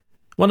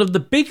One of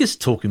the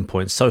biggest talking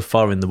points so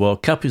far in the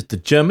World Cup is the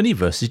Germany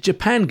versus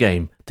Japan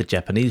game. The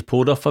Japanese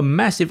pulled off a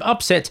massive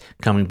upset,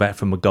 coming back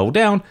from a goal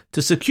down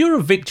to secure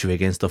a victory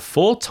against the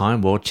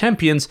four-time world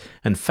champions,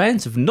 and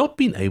fans have not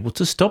been able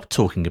to stop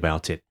talking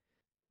about it.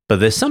 But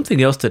there's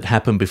something else that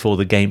happened before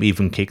the game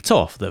even kicked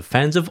off that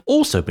fans have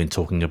also been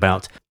talking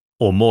about,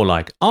 or more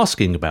like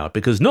asking about,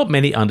 because not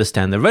many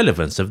understand the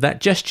relevance of that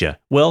gesture.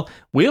 Well,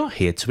 we are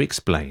here to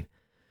explain.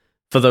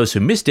 For those who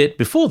missed it,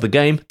 before the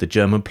game, the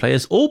German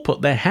players all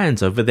put their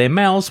hands over their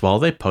mouths while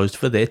they posed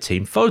for their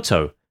team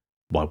photo.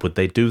 Why would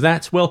they do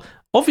that? Well,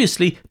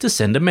 obviously to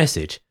send a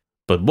message.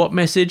 But what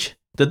message?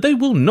 That they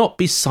will not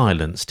be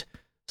silenced.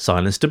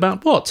 Silenced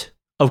about what?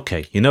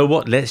 Okay, you know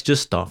what? Let's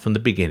just start from the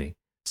beginning.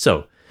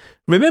 So,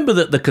 remember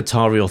that the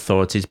Qatari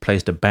authorities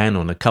placed a ban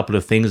on a couple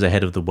of things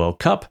ahead of the World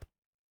Cup?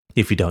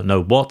 If you don't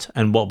know what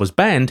and what was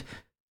banned,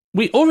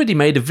 we already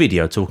made a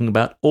video talking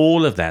about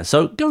all of that,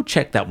 so go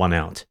check that one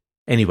out.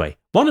 Anyway,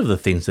 one of the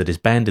things that is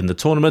banned in the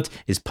tournament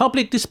is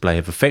public display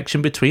of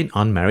affection between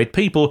unmarried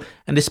people,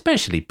 and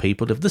especially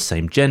people of the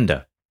same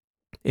gender.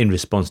 In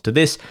response to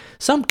this,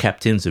 some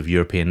captains of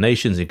European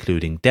nations,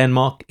 including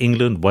Denmark,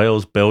 England,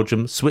 Wales,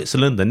 Belgium,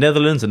 Switzerland, the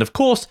Netherlands, and of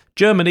course,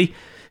 Germany,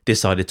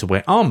 decided to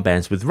wear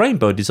armbands with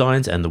rainbow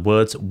designs and the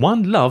words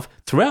 "One Love"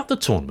 throughout the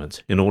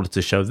tournament in order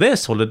to show their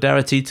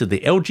solidarity to the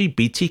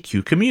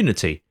LGBTQ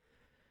community.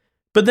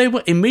 But they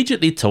were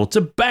immediately told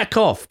to back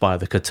off by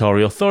the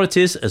Qatari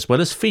authorities as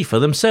well as FIFA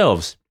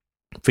themselves.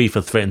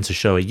 FIFA threatened to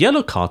show a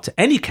yellow card to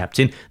any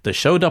captain that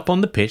showed up on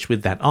the pitch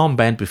with that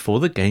armband before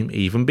the game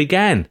even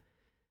began.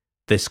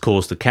 This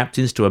caused the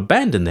captains to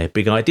abandon their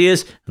big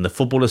ideas, and the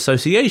football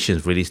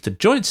associations released a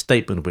joint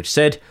statement which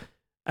said,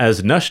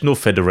 "As national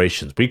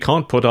federations, we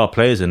can't put our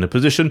players in a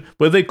position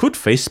where they could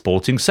face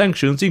sporting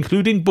sanctions,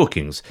 including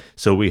bookings,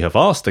 so we have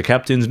asked the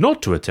captains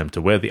not to attempt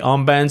to wear the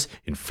armbands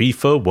in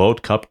FIFA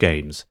World Cup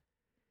games."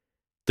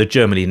 The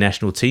Germany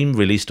national team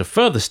released a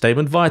further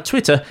statement via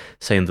Twitter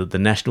saying that the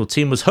national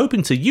team was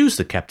hoping to use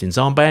the captain's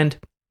armband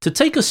to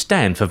take a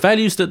stand for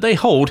values that they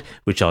hold,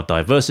 which are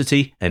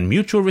diversity and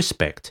mutual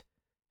respect.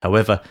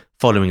 However,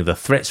 following the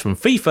threats from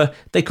FIFA,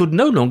 they could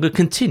no longer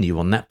continue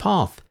on that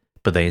path.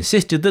 But they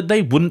insisted that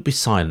they wouldn't be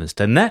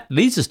silenced, and that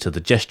leads us to the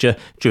gesture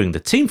during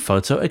the team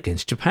photo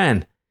against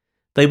Japan.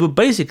 They were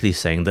basically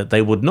saying that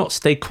they would not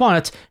stay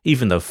quiet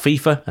even though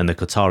FIFA and the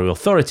Qatari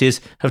authorities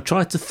have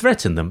tried to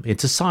threaten them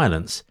into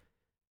silence.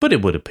 But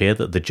it would appear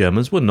that the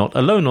Germans were not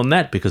alone on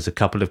that, because a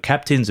couple of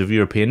captains of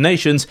European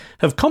nations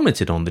have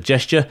commented on the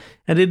gesture,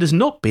 and it has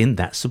not been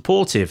that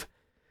supportive.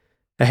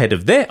 Ahead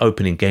of their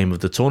opening game of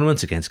the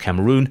tournament against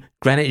Cameroon,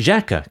 Granit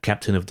Xhaka,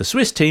 captain of the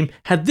Swiss team,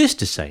 had this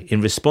to say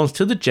in response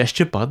to the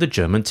gesture by the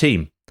German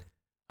team.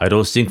 "I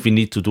don't think we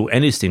need to do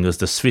anything as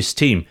the Swiss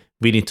team.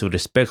 We need to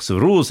respect the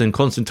rules and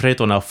concentrate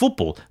on our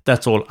football.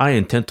 That's all I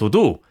intend to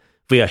do.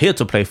 We are here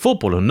to play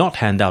football and not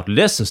hand out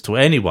lessons to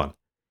anyone."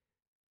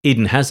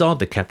 Eden Hazard,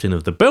 the captain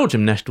of the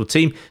Belgium national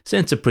team,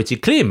 sent a pretty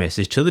clear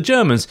message to the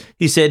Germans.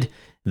 He said,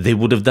 "They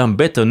would have done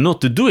better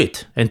not to do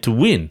it and to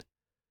win."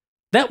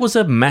 That was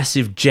a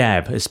massive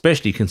jab,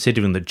 especially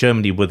considering that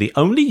Germany were the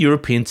only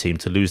European team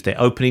to lose their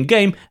opening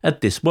game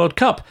at this World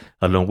Cup,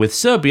 along with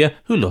Serbia,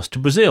 who lost to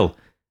Brazil.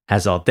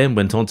 Hazard then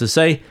went on to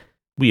say,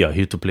 "We are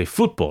here to play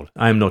football.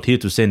 I am not here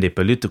to send a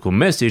political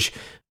message.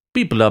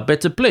 People are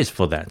better placed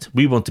for that.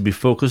 We want to be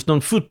focused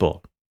on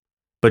football."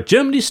 But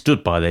Germany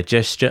stood by their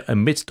gesture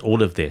amidst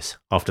all of this.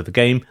 After the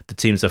game, the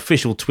team's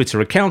official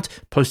Twitter account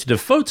posted a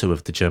photo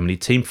of the Germany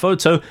team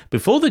photo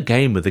before the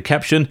game with the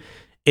caption,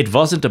 "It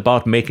wasn't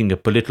about making a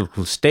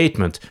political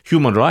statement.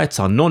 Human rights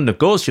are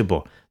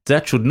non-negotiable.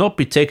 That should not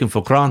be taken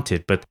for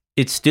granted, but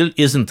it still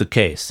isn't the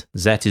case.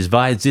 That is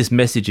why this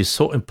message is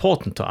so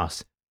important to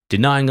us.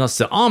 Denying us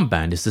the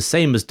armband is the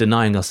same as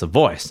denying us a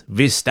voice.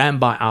 We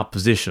stand by our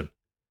position."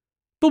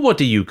 But what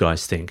do you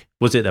guys think?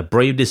 Was it a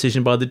brave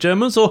decision by the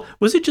Germans, or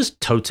was it just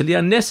totally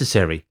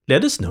unnecessary?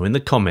 Let us know in the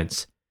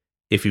comments.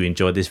 If you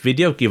enjoyed this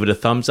video, give it a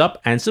thumbs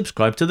up and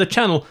subscribe to the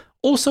channel.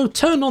 Also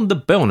turn on the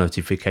bell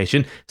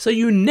notification so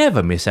you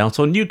never miss out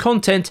on new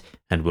content,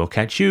 and we'll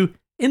catch you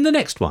in the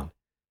next one.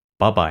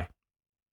 Bye bye.